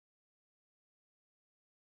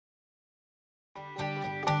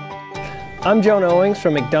I'm Jona Owings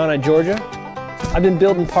from McDonough, Georgia. I've been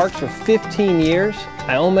building parks for 15 years.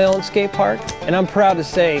 I own my own skate park, and I'm proud to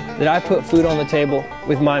say that I put food on the table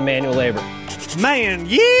with my manual labor.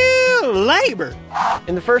 Manual labor!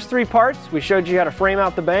 In the first 3 parts, we showed you how to frame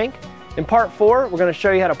out the bank. In part 4, we're going to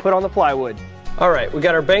show you how to put on the plywood. All right, we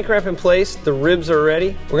got our bank ramp in place. The ribs are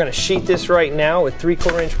ready. We're going to sheet this right now with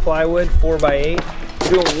 3/4 inch plywood, 4x8.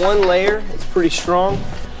 We're doing 1 layer. It's pretty strong.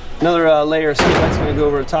 Another layer of skate going to go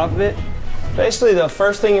over the top of it. Basically, the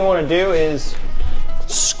first thing you want to do is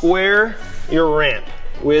square your ramp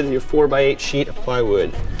with your 4x8 sheet of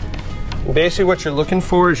plywood. And basically what you're looking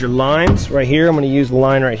for is your lines right here. I'm going to use the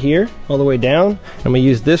line right here all the way down. I'm going to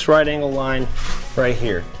use this right angle line right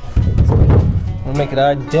here. I'm going to make it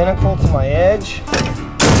identical to my edge.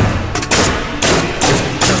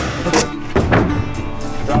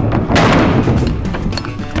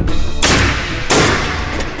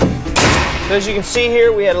 So as you can see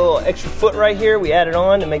here, we had a little extra foot right here. We added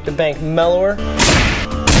on to make the bank mellower.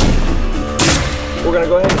 We're going to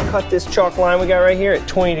go ahead and cut this chalk line we got right here at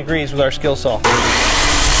 20 degrees with our skill saw.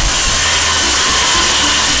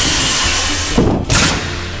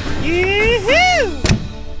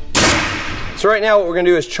 So right now what we're going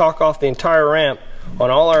to do is chalk off the entire ramp on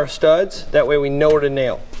all our studs. That way we know where to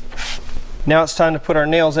nail. Now it's time to put our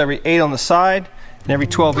nails every 8 on the side and every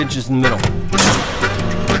 12 inches in the middle.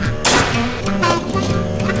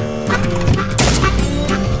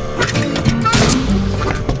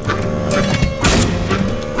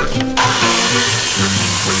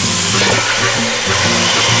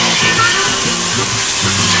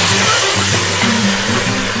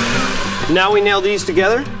 Now we nail these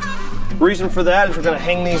together. Reason for that is we're going to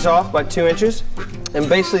hang these off by 2 inches. And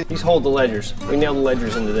basically these hold the ledgers. We nail the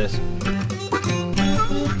ledgers into this.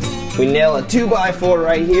 We nail a 2x4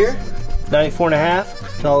 right here,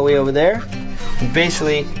 94.5, all the way over there. And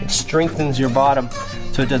basically it strengthens your bottom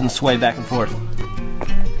so it doesn't sway back and forth.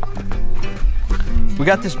 We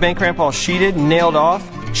got this bank ramp all sheeted and nailed off.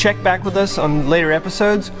 Check back with us on later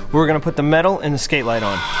episodes where we're going to put the metal and the skate light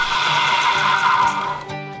on.